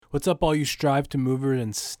What's up, all you Strive to Movers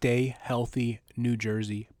and Stay Healthy New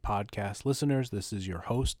Jersey podcast listeners? This is your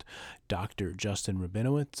host, Dr. Justin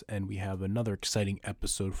Rabinowitz, and we have another exciting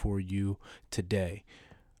episode for you today.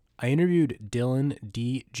 I interviewed Dylan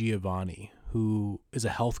DiGiovanni, who is a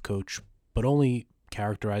health coach, but only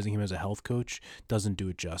characterizing him as a health coach doesn't do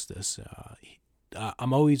it justice.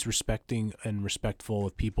 I'm always respecting and respectful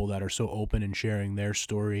of people that are so open and sharing their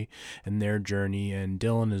story and their journey, and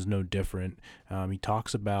Dylan is no different. He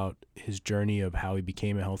talks about his journey of how he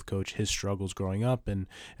became a health coach, his struggles growing up, and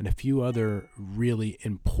a few other really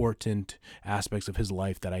important aspects of his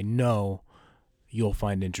life that I know you'll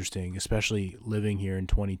find interesting, especially living here in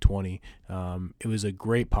 2020. It was a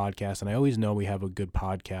great podcast, and I always know we have a good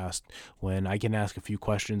podcast when I can ask a few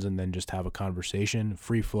questions and then just have a conversation,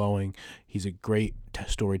 free-flowing. He's a great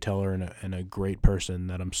storyteller and a great person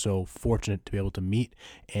that I'm so fortunate to be able to meet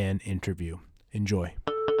and interview. Enjoy.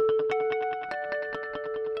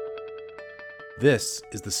 This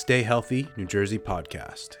is the Stay Healthy New Jersey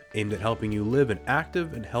podcast, aimed at helping you live an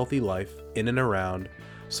active and healthy life in and around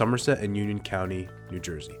Somerset and Union County, New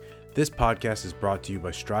Jersey. This podcast is brought to you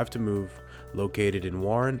by Strive to Move, located in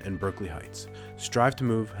Warren and Berkeley Heights. Strive to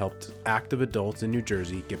Move helped active adults in New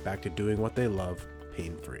Jersey get back to doing what they love,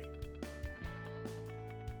 pain-free.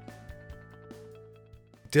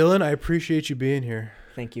 Dylan, I appreciate you being here.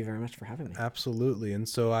 Thank you very much for having me. Absolutely. And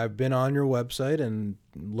so I've been on your website and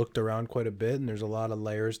looked around quite a bit, and there's a lot of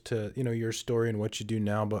layers to, your story and what you do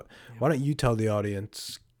now. But why don't you tell the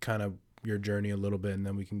audience kind of your journey a little bit, and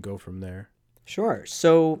then we can go from there. Sure.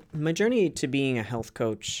 So my journey to being a health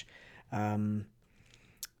coach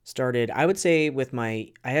started, I would say,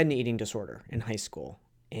 I had an eating disorder in high school,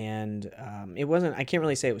 and I can't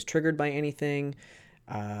really say it was triggered by anything.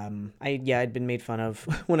 I'd been made fun of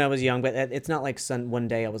when I was young, but it's not like one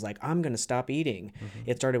day I was like, I'm going to stop eating.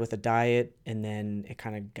 Mm-hmm. It started with a diet, and then it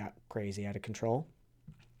kind of got crazy, out of control,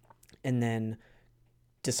 and then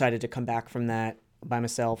decided to come back from that by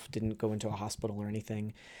myself, didn't go into a hospital or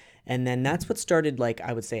anything. And then that's what started,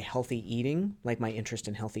 I would say, healthy eating, my interest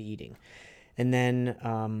in healthy eating. And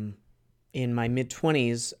then in my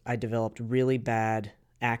mid-20s, I developed really bad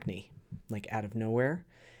acne, out of nowhere.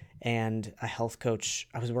 And a health coach,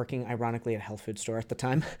 I was working, ironically, at a health food store at the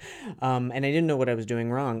time, and I didn't know what I was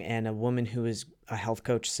doing wrong. And a woman who is a health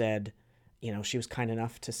coach said, she was kind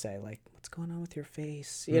enough to say, what's going on with your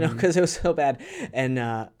face? Because it was so bad. And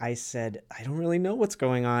I said, I don't really know what's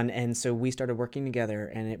going on. And so we started working together,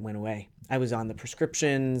 and it went away. I was on the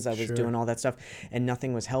prescriptions. I was doing all that stuff, and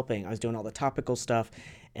nothing was helping. I was doing all the topical stuff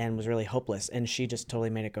and was really hopeless. And she just totally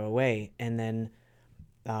made it go away. And then,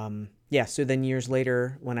 so then years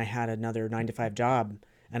later, when I had another 9-to-5 job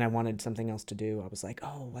and I wanted something else to do, I was like,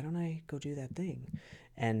 oh, why don't I go do that thing?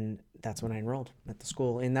 And that's when I enrolled at the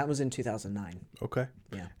school, and that was in 2009. Okay.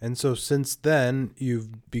 Yeah. And so since then,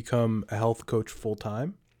 you've become a health coach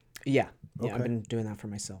full-time? Yeah. Okay. Yeah, I've been doing that for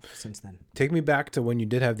myself since then. Take me back to when you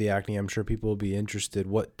did have the acne. I'm sure people will be interested.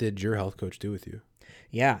 What did your health coach do with you?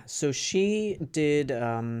 Yeah. So she did,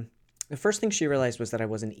 the first thing she realized was that I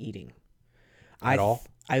wasn't eating. At all?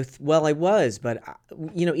 I was, but,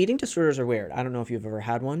 eating disorders are weird. I don't know if you've ever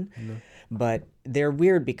had one, but they're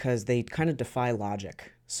weird because they kind of defy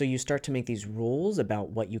logic. So you start to make these rules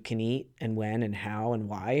about what you can eat and when and how and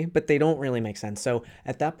why, but they don't really make sense. So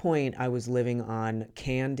at that point, I was living on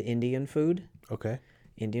canned Indian food. Okay.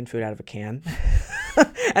 Indian food out of a can.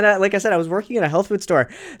 And like I said, I was working at a health food store.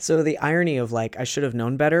 So the irony of I should have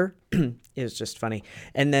known better is just funny.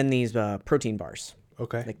 And then these protein bars.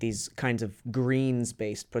 Okay. These kinds of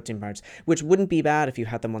greens-based protein bars, which wouldn't be bad if you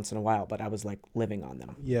had them once in a while, but I was living on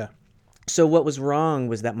them. Yeah. So what was wrong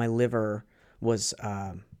was that my liver was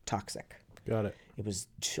toxic. Got it. It was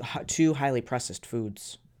too highly processed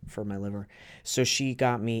foods for my liver. So she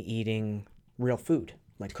got me eating real food,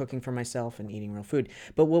 cooking for myself and eating real food.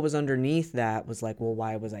 But what was underneath that was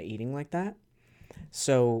why was I eating like that?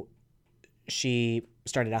 So she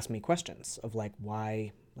started asking me questions of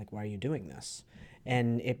why are you doing this?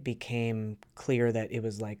 And it became clear that it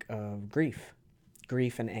was grief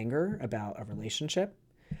and anger about a relationship,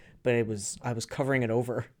 but I was covering it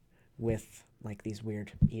over with these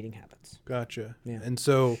weird eating habits. Gotcha. Yeah. And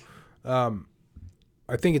so,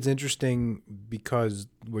 I think it's interesting because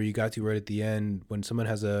where you got to right at the end, when someone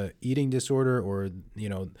has a eating disorder or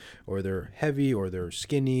they're heavy or they're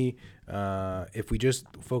skinny, if we just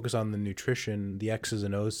focus on the nutrition, the X's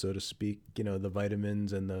and O's, so to speak, the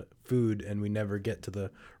vitamins and the food, and we never get to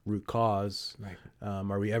the root cause, right?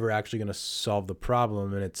 Are we ever actually going to solve the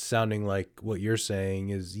problem? And it's sounding like what you're saying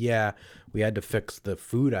is, we had to fix the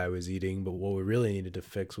food I was eating, but what we really needed to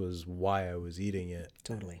fix was why I was eating it.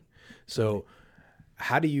 Totally. So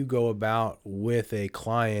how do you go about with a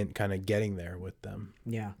client kind of getting there with them?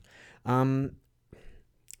 Yeah.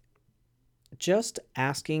 Just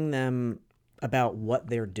asking them about what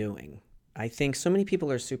they're doing. I think so many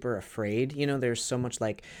people are super afraid. There's so much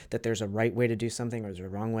like that there's a right way to do something or there's a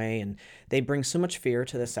wrong way. And they bring so much fear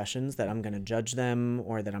to the sessions that I'm going to judge them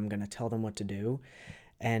or that I'm going to tell them what to do.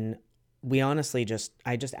 And we honestly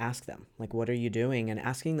I just ask them, like, what are you doing? And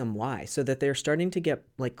asking them why, so that they're starting to get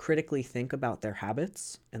like critically think about their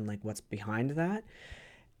habits and like what's behind that,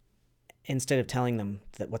 instead of telling them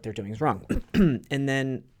that what they're doing is wrong. And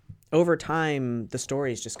then over time, the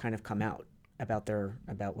stories just kind of come out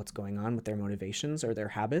about what's going on with their motivations or their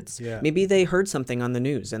habits. Yeah. Maybe they heard something on the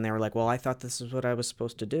news and they were like, well, I thought this is what I was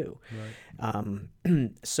supposed to do.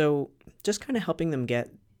 Right. So just kind of helping them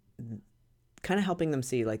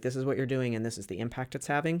see, like, this is what you're doing and this is the impact it's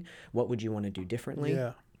having. What would you want to do differently?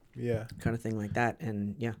 Yeah. Kind of thing like that.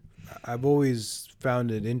 And yeah. I've always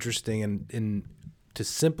found it interesting, and to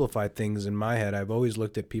simplify things in my head, I've always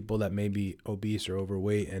looked at people that may be obese or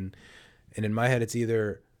overweight, and in my head, it's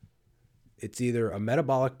either a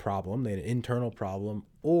metabolic problem, an internal problem,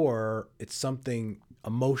 or it's something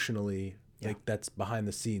emotionally like that's behind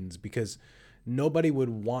the scenes, because nobody would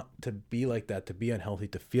want to be like that, to be unhealthy,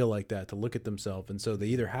 to feel like that, to look at themselves. And so they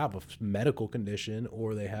either have a medical condition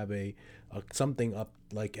or they have a something up,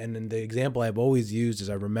 like, and then the example I've always used is,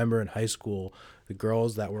 I remember in high school, the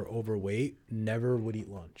girls that were overweight never would eat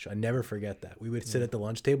lunch. I never forget that. We would sit at the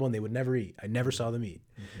lunch table and they would never eat. I never saw them eat.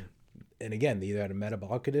 And again, they either had a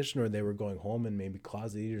metabolic condition or they were going home and maybe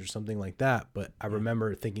closet eaters or something like that. But I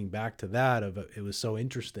remember thinking back to that, it was so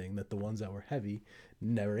interesting that the ones that were heavy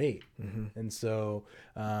never ate. And so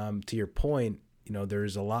to your point,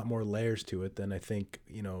 there's a lot more layers to it than I think.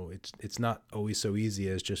 It's not always so easy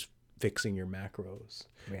as just fixing your macros.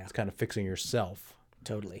 It's kind of fixing yourself.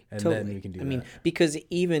 Totally. Then we can do that. I mean, because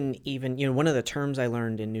even one of the terms I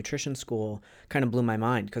learned in nutrition school kind of blew my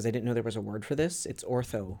mind, because I didn't know there was a word for this. It's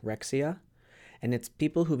orthorexia. And it's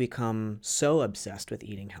people who become so obsessed with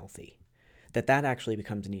eating healthy that actually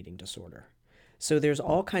becomes an eating disorder. So there's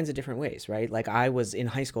all kinds of different ways, right? Like, I was in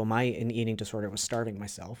high school, my eating disorder was starving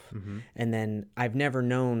myself. And then I've never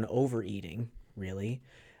known overeating, really.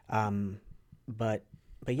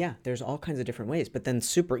 But yeah, there's all kinds of different ways. But then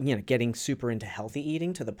getting super into healthy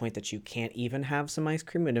eating to the point that you can't even have some ice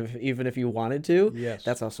cream, and even if you wanted to,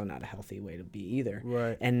 that's also not a healthy way to be either.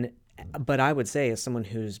 Right. But I would say, as someone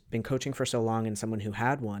who's been coaching for so long and someone who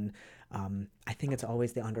had one, I think it's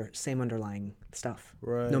always the same underlying stuff.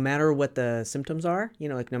 Right. No matter what the symptoms are,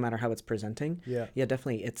 like no matter how it's presenting. Yeah,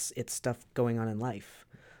 definitely. It's stuff going on in life,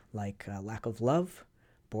 like lack of love,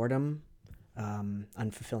 boredom,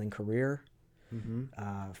 unfulfilling career.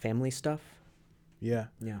 Family stuff. Yeah.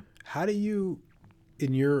 How do you,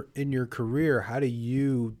 in your career, how do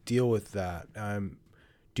you deal with that?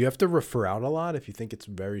 Do you have to refer out a lot if you think it's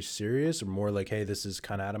very serious, or more like, hey, this is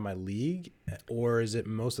kind of out of my league? Or is it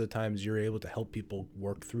most of the times you're able to help people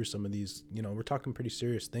work through some of these, we're talking pretty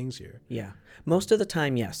serious things here. Yeah. Most of the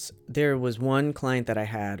time, yes. There was one client that I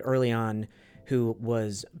had early on who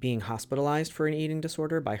was being hospitalized for an eating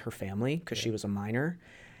disorder by her family because she was a minor.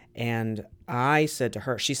 And I said to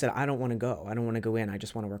her, she said, I don't want to go. I don't want to go in. I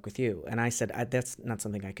just want to work with you. And I said, that's not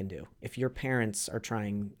something I can do. If your parents are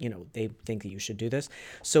trying, they think that you should do this.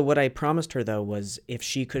 So what I promised her, though, was if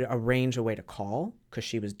she could arrange a way to call, because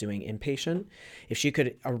she was doing inpatient, if she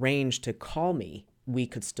could arrange to call me, we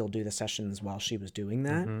could still do the sessions while she was doing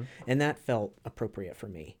that. And that felt appropriate for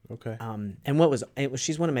me. Okay. And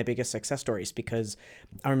she's one of my biggest success stories, because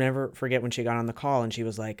I'll never forget when she got on the call and she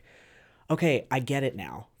was like, okay, I get it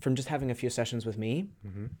now, from just having a few sessions with me.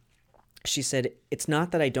 She said, it's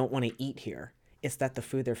not that I don't want to eat here. It's that the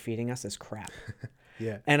food they're feeding us is crap.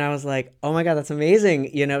 Yeah. And I was like, oh my God, that's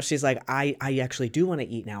amazing. She's like, I actually do want to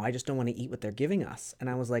eat now. I just don't want to eat what they're giving us. And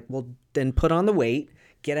I was like, well, then put on the weight,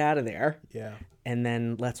 get out of there. Yeah. And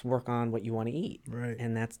then let's work on what you want to eat. Right.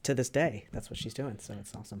 And that's, to this day, that's what she's doing. So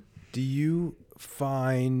it's awesome. Do you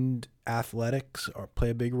find athletics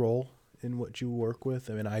play a big role in what you work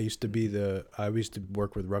with? I mean, I used to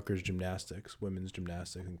work with Rutgers Gymnastics, women's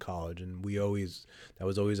gymnastics in college, and that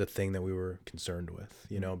was always a thing that we were concerned with,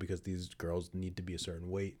 because these girls need to be a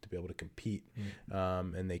certain weight to be able to compete.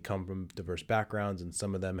 And they come from diverse backgrounds, and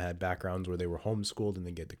some of them had backgrounds where they were homeschooled and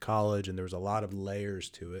they get to college, and there was a lot of layers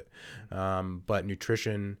to it. But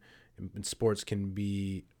nutrition in sports can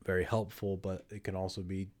be very helpful, but it can also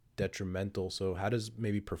be detrimental. So how does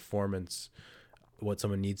maybe performance, what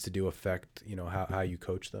someone needs to do, affect how you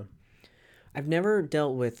coach them? I've never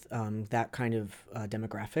dealt with that kind of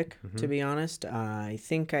demographic, to be honest. I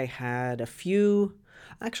think I had a few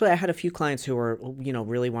Actually, I had a few clients who were,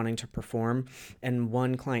 really wanting to perform. And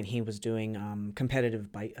one client, he was doing competitive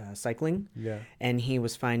cycling. Yeah. And he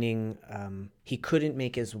was finding he couldn't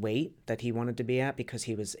make his weight that he wanted to be at because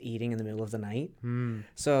he was eating in the middle of the night.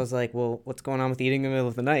 So I was like, well, what's going on with eating in the middle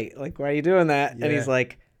of the night? Like, why are you doing that? Yeah. And he's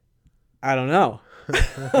like, I don't know.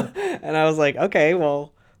 And I was like, okay,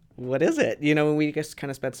 well, what is it? And we just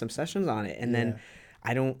kind of spent some sessions on it. And then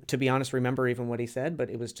I don't, to be honest, remember even what he said, but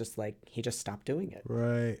it was just like, he just stopped doing it.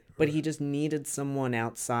 Right. But he just needed someone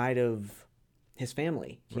outside of his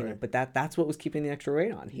family, but that's what was keeping the extra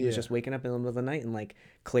weight on. He was just waking up in the middle of the night and like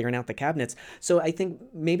clearing out the cabinets. So I think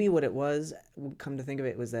maybe what it was, come to think of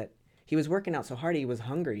it, was that he was working out so hard, he was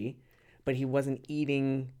hungry, but he wasn't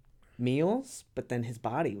eating meals, but then his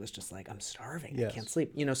body was just like, I'm starving. I can't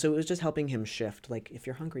sleep. So it was just helping him shift. Like, if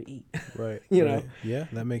you're hungry, eat. Right. know? Yeah,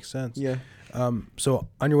 that makes sense. Yeah. So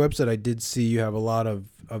on your website, I did see you have a lot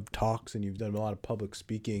of talks and you've done a lot of public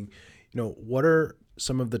speaking. What are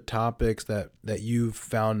some of the topics that you've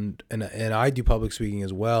found, and I do public speaking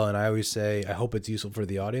as well, and I always say I hope it's useful for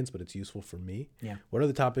the audience, but it's useful for me. Yeah. What are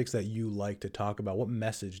the topics that you like to talk about? What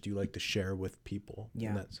message do you like to share with people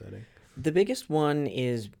in that setting? The biggest one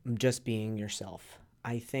is just being yourself.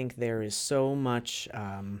 I think there is so much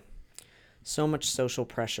social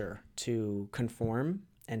pressure to conform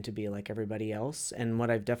and to be like everybody else. And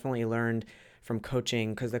what I've definitely learned from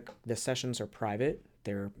coaching, because the sessions are private,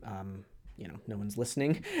 they're no one's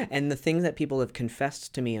listening, and the things that people have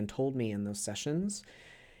confessed to me and told me in those sessions,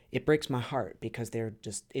 it breaks my heart, because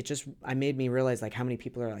I made me realize like how many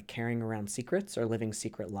people are like carrying around secrets or living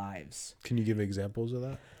secret lives. Can you give examples of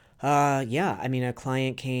that? Yeah. I mean, a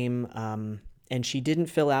client came and she didn't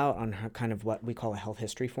fill out on her kind of what we call a health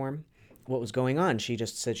history form what was going on. She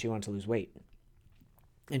just said she wanted to lose weight.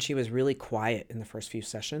 And she was really quiet in the first few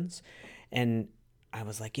sessions. And I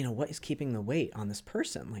was like, what is keeping the weight on this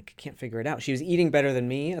person? Like, I can't figure it out. She was eating better than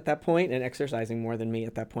me at that point and exercising more than me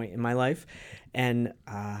at that point in my life. And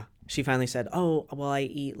she finally said, oh, well, I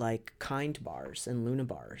eat like Kind bars and Luna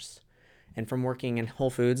bars. And from working in Whole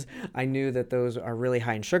Foods, I knew that those are really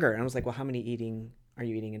high in sugar. And I was like, well, how many are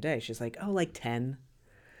you eating a day? She's like, oh, like 10.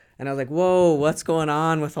 And I was like, whoa, what's going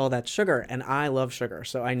on with all that sugar? And I love sugar,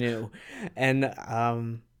 so I knew. And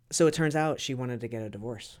so it turns out she wanted to get a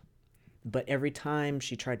divorce. But every time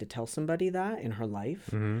she tried to tell somebody that in her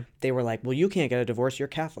life, they were like, well, you can't get a divorce. You're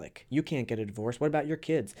Catholic. You can't get a divorce. What about your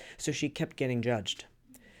kids? So she kept getting judged.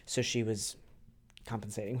 So she was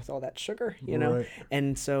compensating with all that sugar, Right.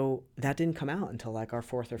 And so that didn't come out until like our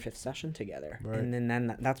 4th or 5th session together. Right. And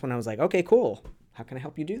then that's when I was like, okay, cool. How can I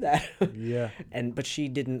help you do that? Yeah. But she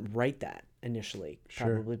didn't write that initially,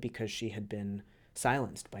 Sure. probably because she had been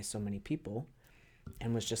silenced by so many people,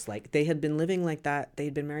 and was just like, they had been living like that. They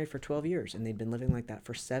had been married for 12 years, and they'd been living like that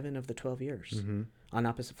for 7 of the 12 years on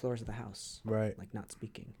opposite floors of the house. Right. Like, not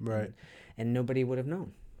speaking. Right. And nobody would have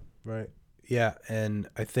known. Right. Yeah. And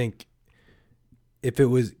I think if it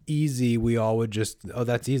was easy, we all would just, oh,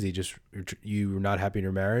 that's easy. Just you're not happy in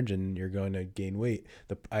your marriage and you're going to gain weight.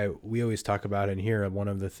 We always talk about in here, one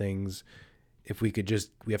of the things, if we could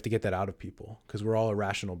we have to get that out of people, because we're all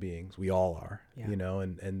irrational beings. We all are,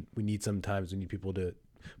 and we need people to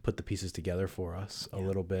put the pieces together for us a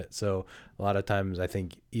little bit. So a lot of times I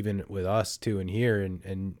think even with us too in here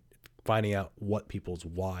and finding out what people's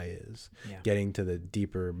why is, getting to the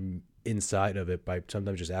deeper inside of it by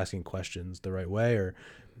sometimes just asking questions the right way or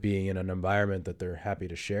being in an environment that they're happy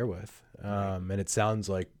to share with. And it sounds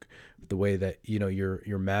like the way that,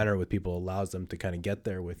 your manner with people allows them to kind of get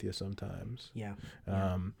there with you sometimes. Yeah.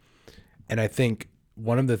 And I think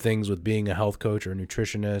one of the things with being a health coach or a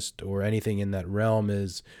nutritionist or anything in that realm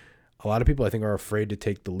is a lot of people I think are afraid to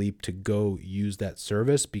take the leap to go use that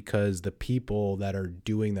service, because the people that are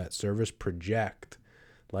doing that service project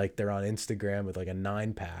like they're on Instagram with like a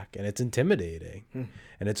 9-pack, and it's intimidating.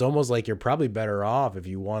 And it's almost like you're probably better off if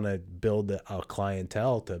you want to build a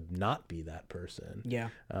clientele to not be that person. Yeah.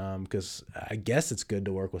 Because I guess it's good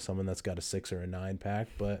to work with someone that's got a 6 or a 9-pack,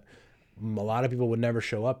 but a lot of people would never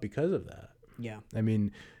show up because of that. Yeah. I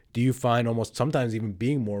mean, do you find almost sometimes even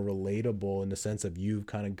being more relatable in the sense of you've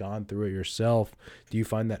kind of gone through it yourself? Do you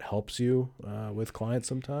find that helps you with clients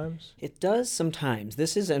sometimes? It does sometimes.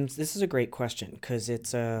 This is a great question, because it's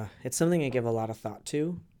something I give a lot of thought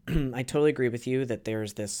to. I totally agree with you that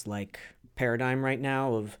there's this like paradigm right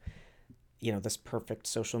now of, this perfect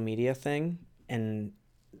social media thing, and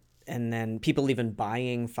then people even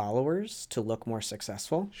buying followers to look more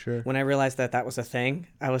successful. Sure. When I realized that was a thing,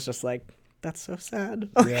 I was just like, that's so sad.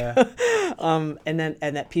 Yeah. And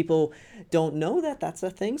that people don't know that that's a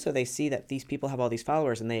thing. So they see that these people have all these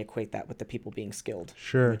followers and they equate that with the people being skilled,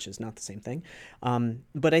 Sure. which is not the same thing.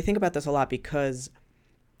 But I think about this a lot because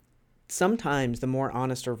sometimes the more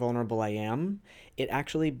honest or vulnerable I am, it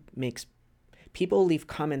actually makes people leave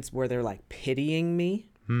comments where they're like pitying me.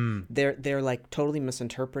 They're like totally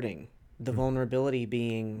misinterpreting the vulnerability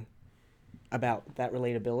being about that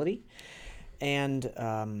relatability.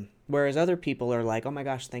 And whereas other people are like, oh my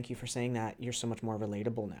gosh, thank you for saying that. You're so much more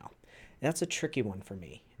relatable now. That's a tricky one for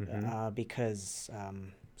me because.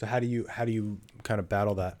 So how do you kind of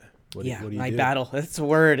battle that? What do you do? Battle. That's the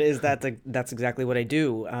word. That's exactly what I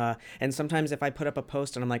do. And sometimes if I put up a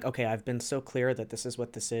post and I'm like, okay, I've been so clear that this is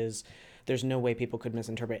what this is. There's no way people could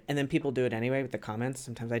misinterpret. And then people do it anyway with the comments.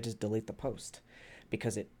 Sometimes I just delete the post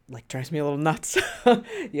because it like drives me a little nuts,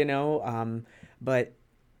 you know.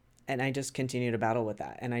 And I just continue to battle with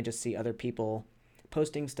that. And I just see other people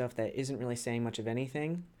posting stuff that isn't really saying much of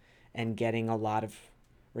anything and getting a lot of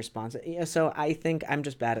response. Yeah, so I think I'm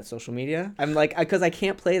just bad at social media. I'm like, because I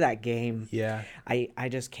can't play that game. Yeah. I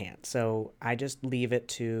just can't. So I just leave it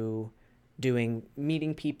to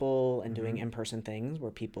meeting people and doing in-person things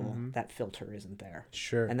where people, that filter isn't there.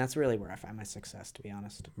 Sure. And that's really where I find my success, to be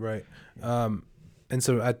honest. Right. And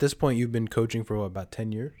so at this point, you've been coaching for about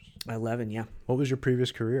 10 years? 11, yeah. What was your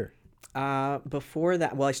previous career? Before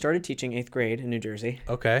that, well, I started teaching 8th grade in New Jersey.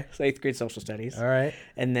 Okay. So 8th grade social studies. All right.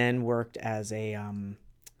 And then worked as an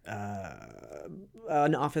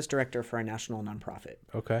office director for a national nonprofit.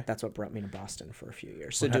 Okay. That's what brought me to Boston for a few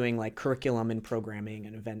years. So doing like curriculum and programming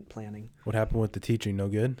and event planning. What happened with the teaching? No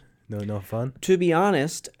good? No fun? To be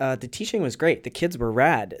honest, the teaching was great. The kids were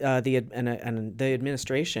rad. The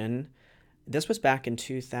administration, this was back in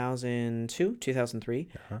 2002, 2003,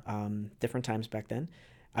 different times back then.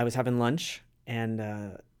 I was having lunch and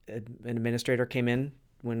an administrator came in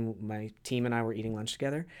when my team and I were eating lunch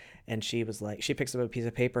together. And she was like, she picks up a piece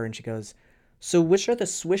of paper and she goes, so which are the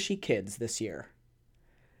swishy kids this year?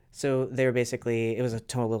 So they were basically, it was a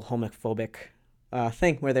total homophobic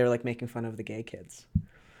thing where they were like making fun of the gay kids.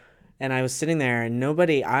 And I was sitting there and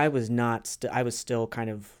I was still kind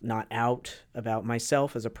of not out about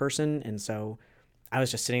myself as a person. And so I was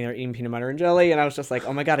just sitting there eating peanut butter and jelly. And I was just like,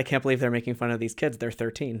 oh my God, I can't believe they're making fun of these kids. They're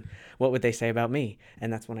 13. What would they say about me?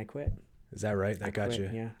 And that's when I quit. Is that right? That got you?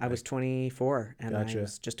 Yeah. I was 24 and I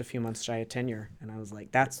was just a few months shy of tenure. And I was like,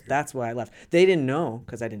 that's why I left. They didn't know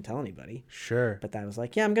because I didn't tell anybody. Sure. But I was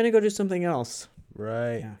like, yeah, I'm going to go do something else.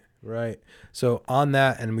 Right. Yeah. Right. So on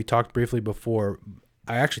that, and we talked briefly before,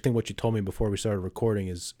 I actually think what you told me before we started recording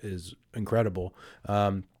is incredible.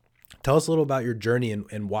 Tell us a little about your journey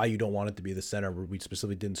and why you don't want it to be the center. We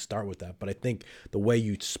specifically didn't start with that, but I think the way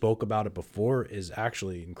you spoke about it before is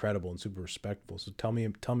actually incredible and super respectful. So tell me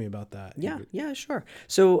about that. Yeah, sure.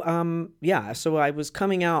 So, so I was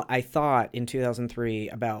coming out, I thought in 2003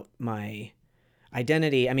 about my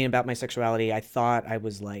identity. I mean, about my sexuality. I thought I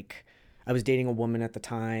was dating a woman at the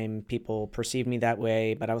time. People perceived me that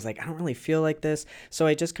way, but I was like, I don't really feel like this. So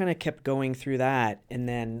I just kind of kept going through that. And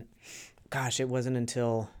then, gosh, it wasn't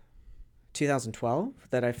until 2012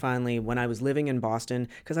 that I finally, when I was living in Boston,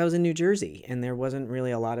 because I was in New Jersey and there wasn't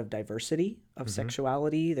really a lot of diversity of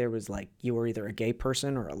sexuality. There was like, you were either a gay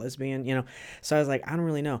person or a lesbian, you know? So I was like, I don't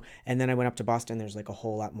really know. And then I went up to Boston. There's like a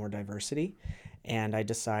whole lot more diversity. And I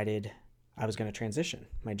decided I was going to transition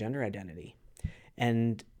my gender identity.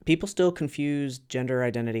 And people still confuse gender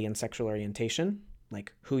identity and sexual orientation,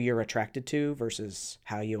 like who you're attracted to versus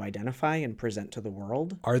how you identify and present to the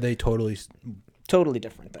world. Are they totally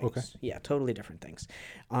different things? Okay. Yeah, totally different things.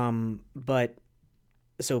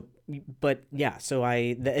 So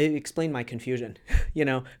it explained my confusion, you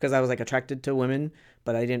know, because I was like attracted to women,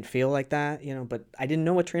 but I didn't feel like that, you know, but I didn't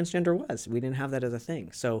know what transgender was. We didn't have that as a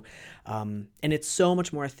thing. So, and it's so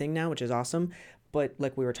much more a thing now, which is awesome. But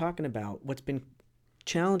like we were talking about, what's been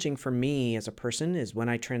challenging for me as a person is when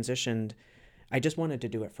I transitioned, I just wanted to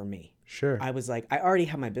do it for me. Sure. I was like, I already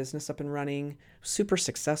had my business up and running, super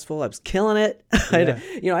successful. I was killing it.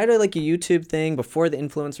 Yeah. I had like a YouTube thing before the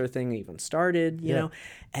influencer thing even started, you know?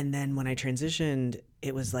 And then when I transitioned,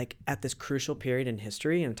 it was like at this crucial period in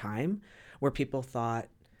history and time where people thought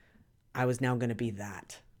I was now going to be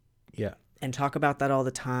that. Yeah. And talk about that all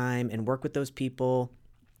the time and work with those people.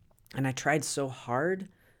 And I tried so hard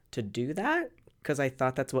to do that because I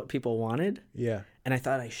thought that's what people wanted. Yeah. And I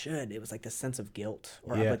thought I should. It was like this sense of guilt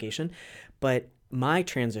or obligation. But my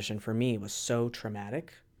transition for me was so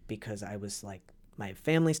traumatic because I was like, my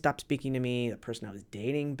family stopped speaking to me. The person I was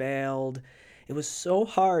dating bailed. it was so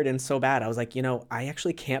hard and so bad. I was like, I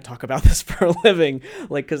actually can't talk about this for a living,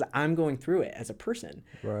 like, because I'm going through it as a person.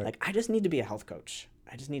 Right. Like, I just need to be a health coach.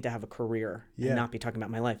 I just need to have a career and not be talking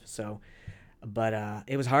about my life. So, but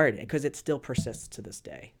it was hard because it still persists to this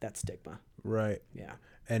day, that stigma. Right. Yeah.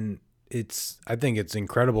 And I think it's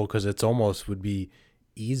incredible because it's almost would be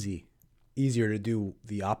easier to do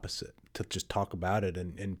the opposite, to just talk about it,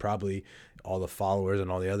 and probably all the followers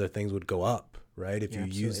and all the other things would go up, right? If you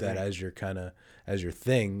use that as your as your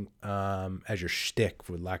thing, as your shtick,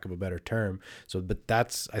 for lack of a better term. So, but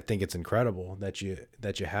I think it's incredible that you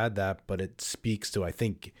had that, but it speaks to, I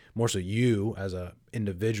think, more so you as a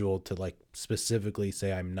individual to like specifically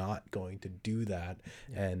say, I'm not going to do that.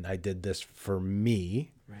 Yeah. And I did this for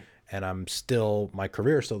me. Right. And my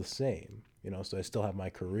career is still the same, so I still have my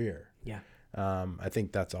career. Yeah. I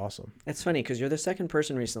think that's awesome. It's funny because you're the second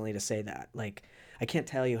person recently to say that. Like, I can't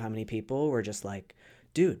tell you how many people were just like,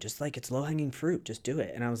 dude, just like, it's low hanging fruit, just do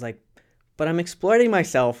it. And I was like, but I'm exploiting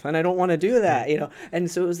myself and I don't want to do that, And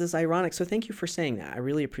so it was this ironic. So thank you for saying that. I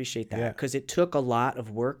really appreciate that because it took a lot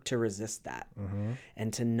of work to resist that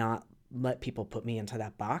and to not let people put me into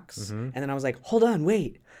that box. And then I was like, hold on,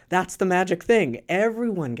 wait, that's the magic thing.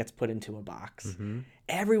 Everyone gets put into a box.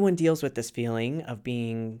 Everyone deals with this feeling of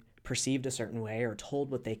being perceived a certain way or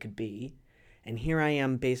told what they could be. And here I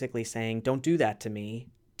am basically saying, don't do that to me,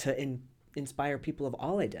 to inspire people of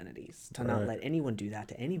all identities, to not let anyone do that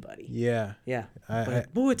to anybody. Yeah. Yeah.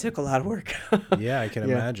 It took a lot of work. Yeah, I can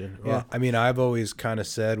imagine. Well, I mean, I've always kind of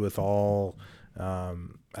said with all, I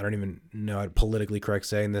don't even know how to politically correct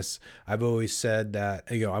saying this. I've always said that,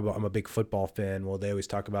 I'm a big football fan. Well, they always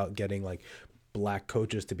talk about getting like black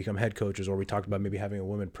coaches to become head coaches, or we talked about maybe having a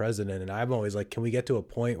woman president. And I'm always like, can we get to a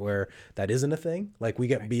point where that isn't a thing? Like we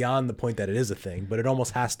get beyond the point that it is a thing, but it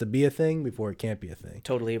almost has to be a thing before it can't be a thing.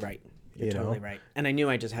 Totally right. You're totally right. And I knew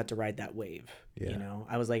I just had to ride that wave. Yeah.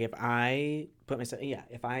 I was like, if I put myself,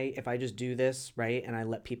 if I just do this, right, and I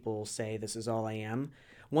let people say this is all I am,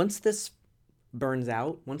 once this burns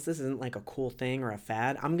out, once this isn't like a cool thing or a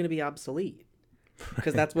fad, I'm going to be obsolete.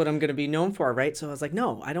 Because that's what I'm going to be known for, right? So I was like,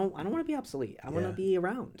 no, I don't want to be obsolete. I want to be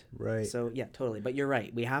around. Right. So yeah, totally. But you're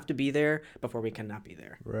right. We have to be there before we cannot be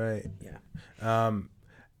there. Right. Yeah.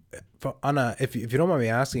 If you don't mind me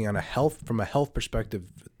asking, from a health perspective,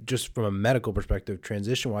 just from a medical perspective,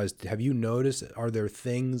 transition wise, have you noticed, are there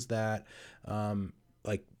things that,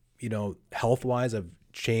 health wise have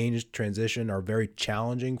changed, transition, are very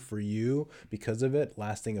challenging for you because of it,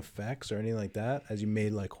 lasting effects or anything like that, as you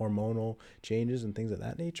made like hormonal changes and things of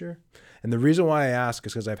that nature? And the reason why I ask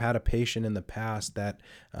is because I've had a patient in the past that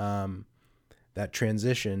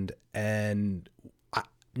transitioned, and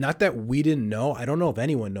not that we didn't know, I don't know if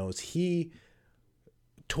anyone knows, he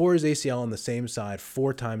tore his ACL on the same side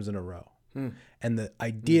 4 times in a row. And the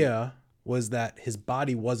idea was that his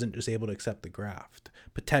body wasn't just able to accept the graft,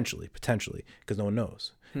 potentially, because no one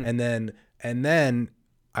knows. And then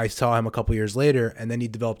I saw him a couple years later, and then he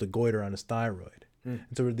developed a goiter on his thyroid. And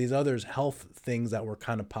so there were these other health things that were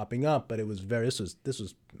kind of popping up, but it was this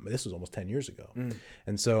was almost 10 years ago.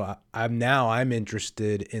 And so I'm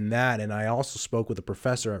interested in that. And I also spoke with a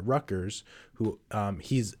professor at Rutgers who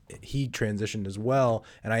he transitioned as well.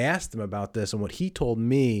 And I asked him about this, and what he told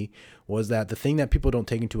me was that the thing that people don't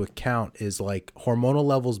take into account is like hormonal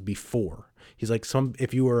levels before. He's like,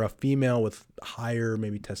 if you were a female with higher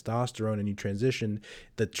maybe testosterone and you transitioned,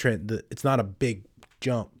 it's not a big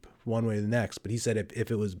jump one way to the next. But he said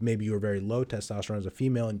if it was maybe you were very low testosterone as a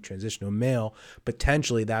female and you transition to a male,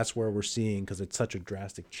 potentially that's where we're seeing, because it's such a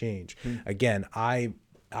drastic change. Again, I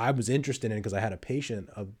was interested in it because I had a patient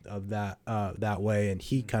of that way, and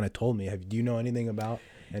he kind of told me. Do you know anything about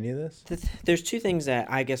any of this? There's 2 things that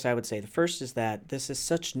I guess I would say. The first is that this is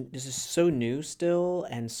so new still,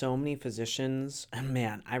 and so many physicians.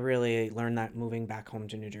 Man, I really learned that moving back home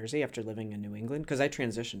to New Jersey after living in New England, because I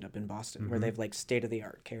transitioned up in Boston, where they've like state of the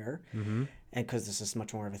art care, and because this is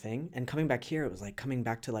much more of a thing. And coming back here, it was like coming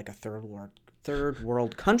back to like a third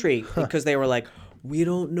world country, because they were like, we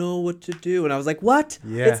don't know what to do. And I was like, what?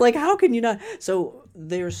 Yeah. It's like, how can you not? So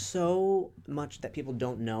there's so much that people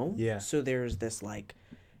don't know. Yeah. So there's this like,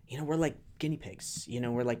 we're like guinea pigs,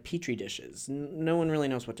 we're like petri dishes. No one really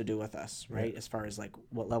knows what to do with us, right? As far as like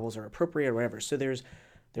what levels are appropriate or whatever. So there's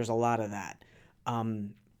a lot of that.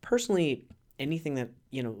 Personally, anything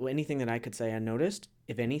that I could say I noticed,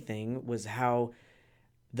 if anything, was how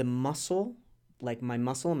the muscle, like my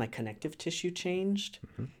muscle and my connective tissue changed,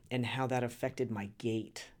 and how that affected my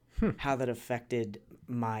gait, how that affected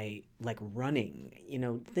my like running,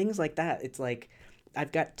 things like that. It's like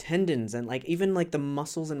I've got tendons and like even like the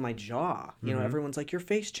muscles in my jaw. You know, everyone's like, your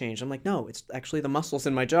face changed. I'm like, no, it's actually the muscles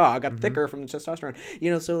in my jaw. I got thicker from the testosterone.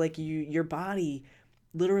 You know, so like your body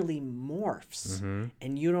literally morphs,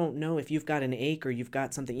 and you don't know if you've got an ache or you've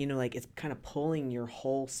got something. You know, like it's kind of pulling your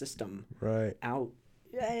whole system Right. out.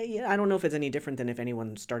 I don't know if it's any different than if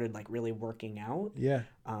anyone started like really working out. Yeah.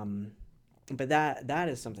 But that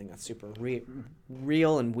is something that's super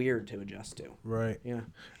real and weird to adjust to. Right. Yeah.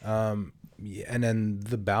 Yeah, and then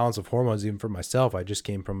the balance of hormones, even for myself, I just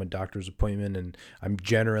came from a doctor's appointment and I'm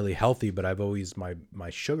generally healthy, but I've always, my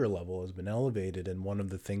sugar level has been elevated. And one of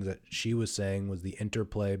the things that she was saying was the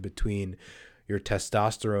interplay between your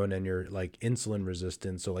testosterone and your like insulin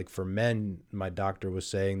resistance. So like for men, my doctor was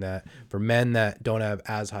saying that for men that don't have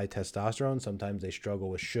as high testosterone, sometimes they struggle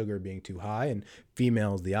with sugar being too high, and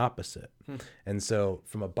females the opposite. And so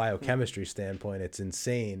from a biochemistry standpoint, it's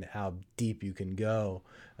insane how deep you can go,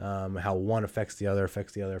 how one affects the other,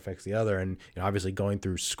 affects the other, affects the other. And you know, obviously going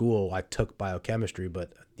through school, I took biochemistry,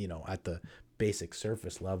 but you know, at the basic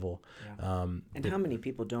surface level. And how many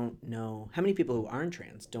people don't know? How many people who aren't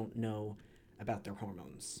trans don't know about their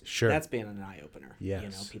hormones? Sure. That's been an eye opener. Yes. You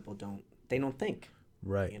know, people don't think.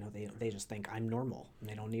 Right. You know, they just think I'm normal, and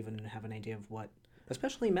they don't even have an idea of what,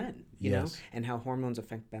 especially men, you know, and how hormones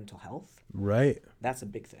affect mental health. Right. That's a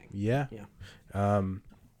big thing. Yeah. Yeah.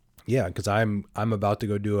 Yeah, because I'm about to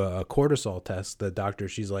go do a cortisol test. The doctor,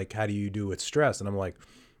 she's like, how do you do with stress? And I'm like,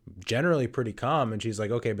 generally pretty calm. And she's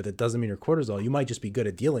like, okay, but that doesn't mean you're cortisol. You might just be good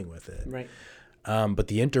at dealing with it. Right. But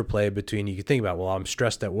the interplay between, you can think about, well, I'm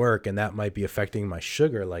stressed at work and that might be affecting my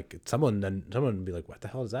sugar. Like someone would be like, what the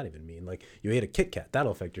hell does that even mean? Like you ate a Kit Kat,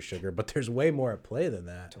 that'll affect your sugar, but there's way more at play than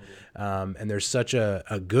that. Totally. And there's such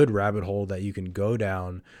a good rabbit hole that you can go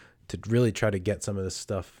down to really try to get some of this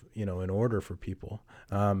stuff, you know, in order for people.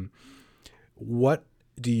 What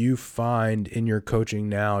do you find in your coaching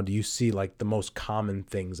now? Do you see like the most common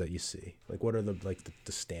things that you see? Like what are the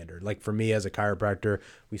standard? Like for me as a chiropractor,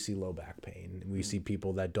 we see low back pain. We see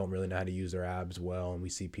people that don't really know how to use their abs well, and we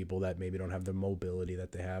see people that maybe don't have the mobility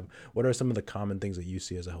that they have. What are some of the common things that you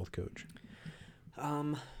see as a health coach?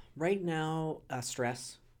 Right now,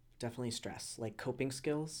 stress, definitely stress, like coping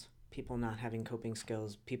skills, people not having coping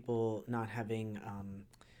skills, people not having,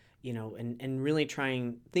 you know, and really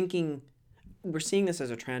thinking, we're seeing this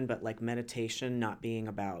as a trend, but like meditation not being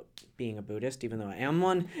about being a Buddhist, even though I am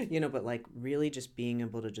one, you know, but like really just being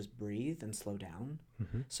able to just breathe and slow down.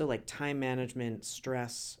 So like time management,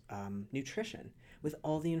 stress, nutrition. With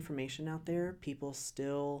all the information out there, people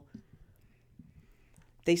still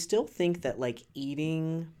think that like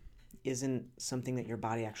eating isn't something that your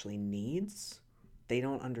body actually needs. They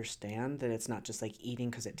don't understand that it's not just like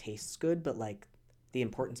eating because it tastes good, but like the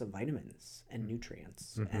importance of vitamins and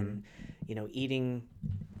nutrients and, you know, eating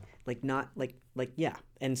like not like yeah,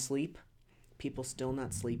 and sleep. People still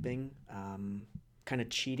not sleeping, kind of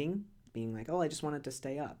cheating, being like, oh, I just wanted to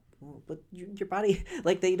stay up. Well, but your body,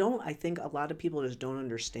 like I think a lot of people just don't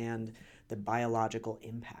understand the biological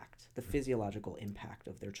impact, the physiological impact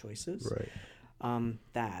of their choices. Right.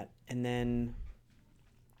 That, and then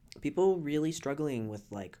people really struggling with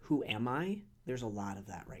like, who am I? There's a lot of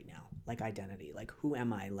that right now, like identity, like who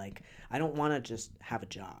am I? Like I don't want to just have a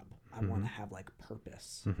job. I want to have like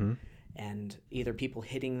purpose. And either people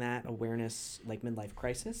hitting that awareness, like midlife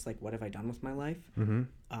crisis, like what have I done with my life?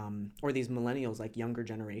 Or these millennials, like younger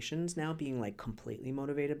generations now being like completely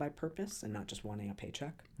motivated by purpose and not just wanting a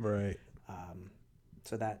paycheck. Right.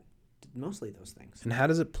 So that mostly those things. And how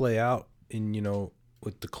does it play out in, you know,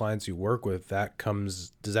 with the clients you work with?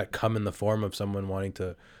 Does that come in the form of someone wanting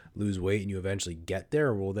to lose weight and you eventually get there,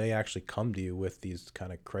 or will they actually come to you with these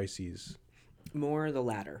kind of crises? More the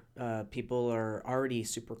latter. People are already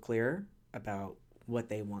super clear about what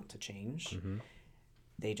they want to change.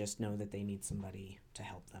 They just know that they need somebody to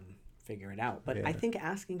help them figure it out. But I think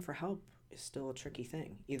asking for help is still a tricky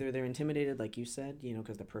thing. Either they're intimidated, like you said, you know,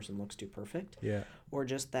 because the person looks too perfect. Yeah. Or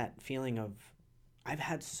just that feeling of, I've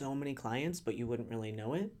had so many clients, but you wouldn't really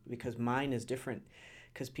know it, because mine is different.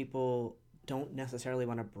 Because people don't necessarily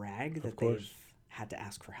want to brag that they've had to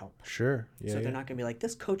ask for help. Sure. Yeah, so they're not going to be like,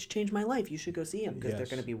 this coach changed my life, you should go see him, because they're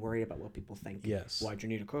going to be worried about what people think. Yes. Why'd you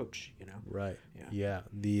need a coach, you know? Right. Yeah.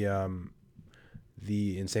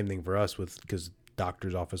 The same thing for us because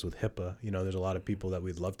doctor's office with HIPAA, you know, there's a lot of people that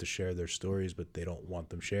we'd love to share their stories, but they don't want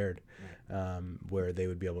them shared, where they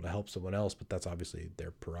would be able to help someone else, but that's obviously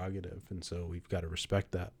their prerogative. And so we've got to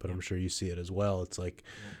respect that, but I'm sure you see it as well. It's like,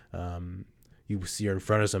 you see you're in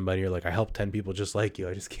front of somebody, you're like, I helped 10 people just like you.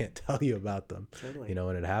 I just can't tell you about them. Totally. You know,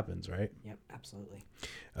 and it happens, right? Yep, absolutely.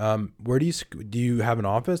 Where do you have an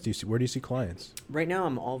office? Where do you see clients? Right now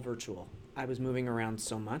I'm all virtual. I was moving around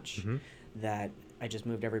so much Mm-hmm. that I just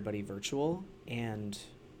moved everybody virtual and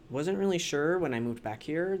wasn't really sure when I moved back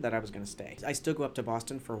here that I was going to stay. I still go up to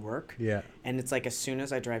Boston for work. Yeah. And it's like as soon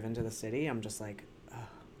as I drive into the city, I'm just like, oh,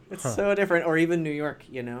 it's Huh. so different. Or even New York,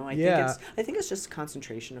 you know. Yeah. I think it's just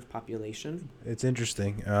concentration of population. It's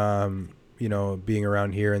interesting. You know, being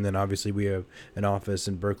around here, and then obviously we have an office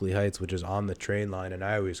in Berkeley Heights, which is on the train line, and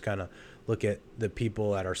I always kind of look at the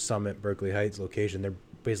people at our Summit Berkeley Heights location. They're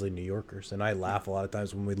basically New Yorkers, and I laugh a lot of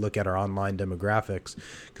times when we look at our online demographics,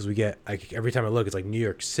 because we get every time I look, it's like New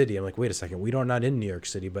York City. I'm like, wait a second, we are not in New York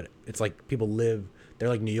City, but it's like people live. They're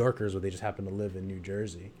like New Yorkers, but they just happen to live in New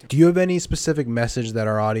Jersey. Do you have any specific message that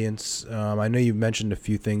our audience? I know you've mentioned a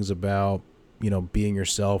few things about, you know, being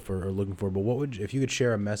yourself or looking for, but what would, if you could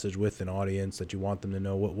share a message with an audience that you want them to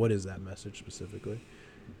know, what is that message specifically?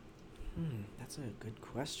 That's a good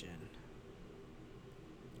question.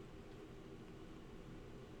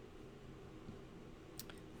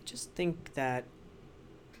 I just think that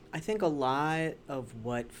I think a lot of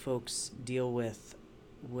what folks deal with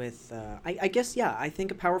I guess, yeah, I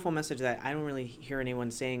think a powerful message that I don't really hear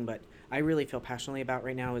anyone saying, but I really feel passionately about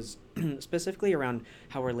right now is specifically around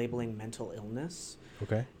how we're labeling mental illness.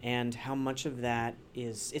 Okay. And how much of that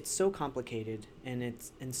it's so complicated, and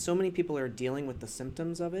so many people are dealing with the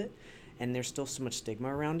symptoms of it, and there's still so much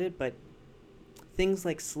stigma around it, but things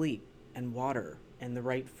like sleep and water and the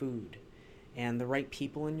right food and the right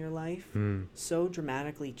people in your life so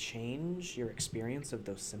dramatically change your experience of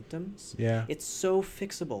those symptoms. Yeah. It's so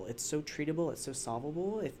fixable, it's so treatable, it's so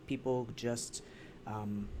solvable if people just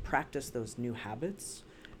practice those new habits.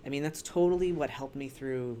 I mean, that's totally what helped me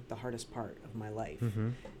through the hardest part of my life.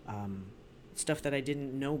 Stuff that I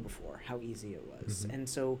didn't know before, how easy it was. And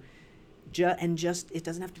so just it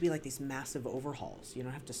doesn't have to be like these massive overhauls. You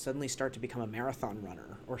don't have to suddenly start to become a marathon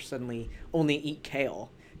runner or suddenly only eat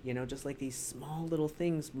kale. You know, just like these small little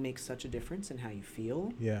things make such a difference in how you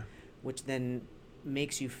feel. Yeah. Which then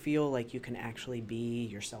makes you feel like you can actually be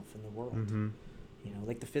yourself in the world. You know,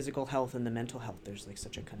 like the physical health and the mental health, there's like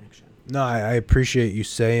such a connection. No, I appreciate you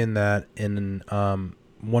saying that. And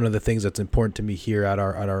one of the things that's important to me here at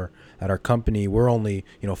our company, we're only,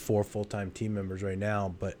 you know, 4 full-time team members right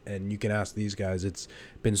now, and you can ask these guys, it's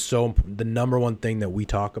been the number one thing that we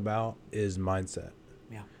talk about is mindset.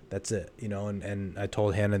 Yeah. That's it, you know, and I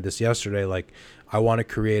told Hannah this yesterday, like, I want to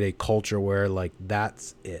create a culture where, like,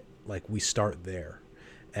 that's it. Like, we start there.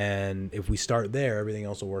 And if we start there, everything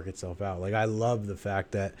else will work itself out. Like, I love the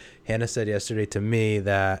fact that Hannah said yesterday to me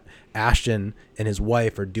that Ashton and his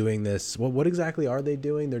wife are doing this. What exactly are they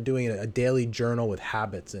doing? They're doing a daily journal with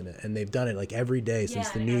habits in it. And they've done it like every day since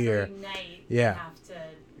the new year. Every night Yeah. you have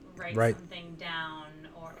to write something down.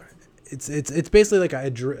 Or It's basically like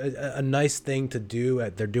a nice thing to do.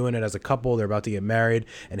 They're doing it as a couple. They're about to get married.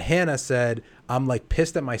 And Hannah said, I'm like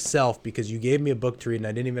pissed at myself because you gave me a book to read and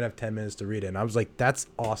I didn't even have 10 minutes to read it. And I was like, that's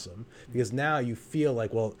awesome. Because now you feel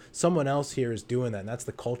like, well, someone else here is doing that. And that's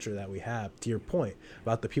the culture that we have. To your point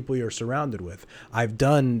about the people you're surrounded with.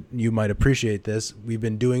 You might appreciate this. We've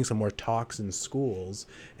been doing some more talks in schools,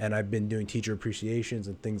 and I've been doing teacher appreciations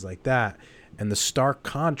and things like that. And the stark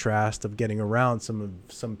contrast of getting around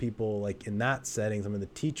some people like in that setting, some of the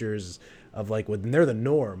teachers of like when they're the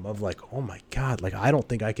norm of like, oh my God, like I don't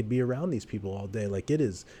think I could be around these people all day. Like it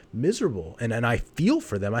is miserable. And I feel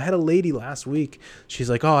for them. I had a lady last week. She's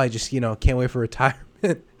like, oh, I just, can't wait for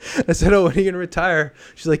retirement. I said, oh, when are you going to retire?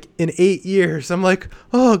 She's like, in 8 years. I'm like,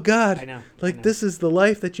 oh God, I know. This is the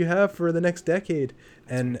life that you have for the next decade.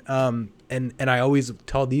 And I always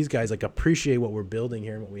tell these guys, like, appreciate what we're building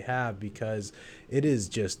here and what we have, because it is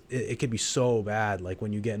just, it could be so bad. Like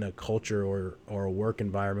when you get in a culture or a work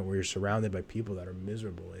environment where you're surrounded by people that are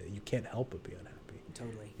miserable, you can't help but be unhappy.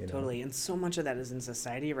 Totally. And so much of that is in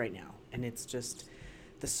society right now. And it's just,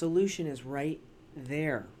 the solution is right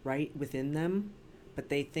there, right within them, but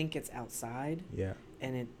they think it's outside. Yeah.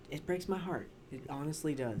 And it breaks my heart. It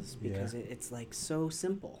honestly does, because it's like so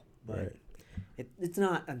simple, but right. It's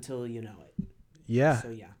not until you know it. Yeah. So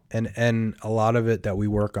yeah. And a lot of it that we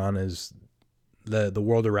work on is the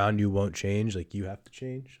world around you won't change. Like you have to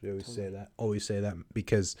change. We always say that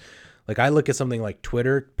because like I look at something like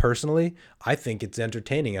Twitter personally, I think it's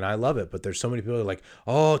entertaining and I love it. But there's so many people that are like,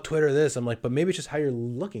 oh, Twitter this. I'm like, but maybe it's just how you're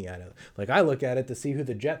looking at it. Like I look at it to see who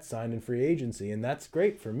the Jets signed in free agency, and that's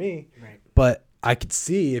great for me. Right. But I could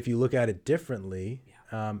see if you look at it differently,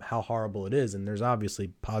 how horrible it is. And there's obviously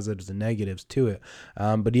positives and negatives to it.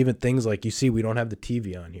 But even things like, you see, we don't have the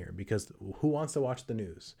TV on here because who wants to watch the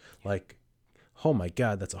news? Like, oh my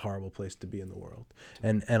God, that's a horrible place to be in the world.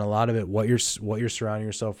 And a lot of it, what you're surrounding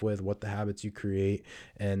yourself with, what the habits you create,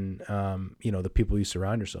 and the people you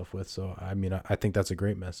surround yourself with. So I mean, I think that's a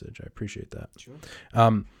great message. I appreciate that. Sure.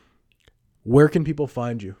 Where can people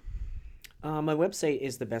find you? My website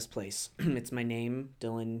is the best place. It's my name,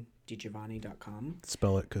 DillanDiGiovanni.com.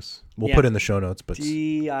 Spell it, because we'll put it in the show notes. But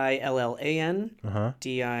DILLAN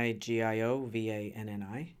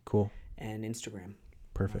DIGIOVANNI. Cool. And Instagram.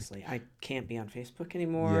 Perfect. Honestly. I can't be on Facebook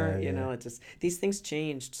anymore. You know, it's just these things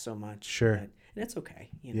changed so much. Sure. And it's okay.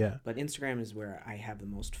 You know? Yeah. But Instagram is where I have the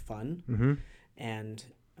most fun. Mm-hmm. And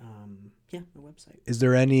my website. Is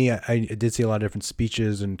there any, I did see a lot of different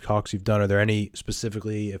speeches and talks you've done. Are there any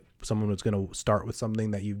specifically, if someone was going to start with something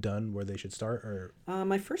that you've done, where they should start? Or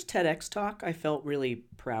my first TEDx talk I felt really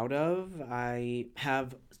proud of. I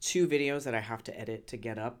have 2 videos that I have to edit to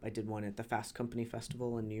get up. I did one at the Fast Company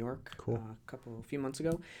Festival in New York a few months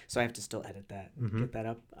ago. So I have to still edit that, get that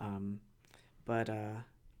up.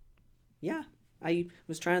 I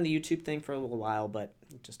was trying the YouTube thing for a little while, but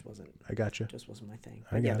it just wasn't. I gotcha. Just wasn't my thing.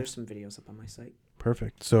 But there's some videos up on my site.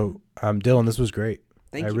 Perfect. So, Dylan, this was great.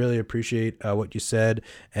 Thank you. I really appreciate what you said,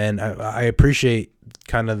 and I appreciate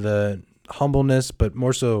kind of the humbleness, but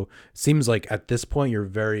more so, seems like at this point you're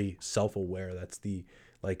very self-aware. That's the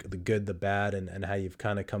good, the bad, and how you've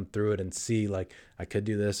kind of come through it and see like I could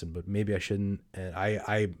do this, but maybe I shouldn't. And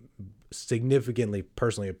I significantly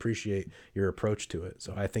personally appreciate your approach to it.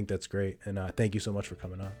 So I think that's great. And thank you so much for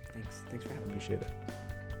coming on. Thanks for having me. Appreciate it.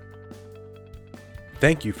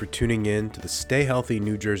 Thank you for tuning in to the Stay Healthy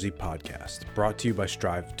New Jersey podcast, brought to you by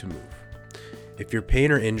Strive to Move. If your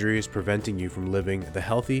pain or injury is preventing you from living the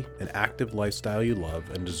healthy and active lifestyle you love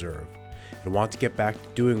and deserve, and want to get back to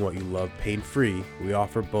doing what you love pain-free, we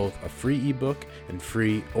offer both a free ebook and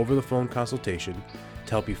free over-the-phone consultation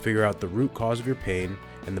to help you figure out the root cause of your pain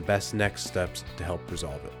and the best next steps to help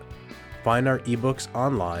resolve it. Find our ebooks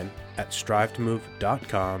online at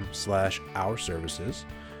strivetomove.com/ourservices.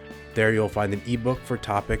 There you'll find an ebook for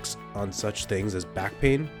topics on such things as back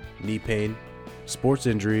pain, knee pain, sports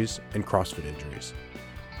injuries, and CrossFit injuries.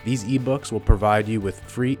 These ebooks will provide you with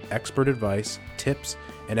free expert advice, tips,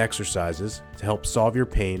 and exercises to help solve your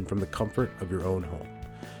pain from the comfort of your own home.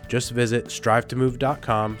 Just visit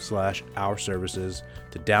strivetomove.com/ourservices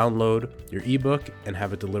to download your ebook and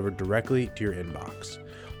have it delivered directly to your inbox.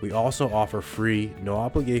 We also offer free,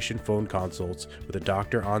 no-obligation phone consults with a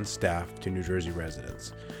doctor on staff to New Jersey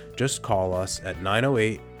residents. Just call us at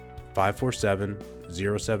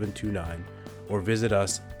 908-547-0729 or visit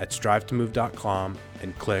us at strivetomove.com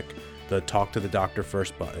and click the Talk to the Doctor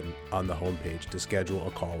First button on the homepage to schedule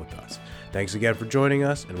a call with us. Thanks again for joining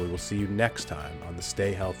us, and we will see you next time on the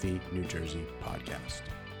Stay Healthy New Jersey podcast.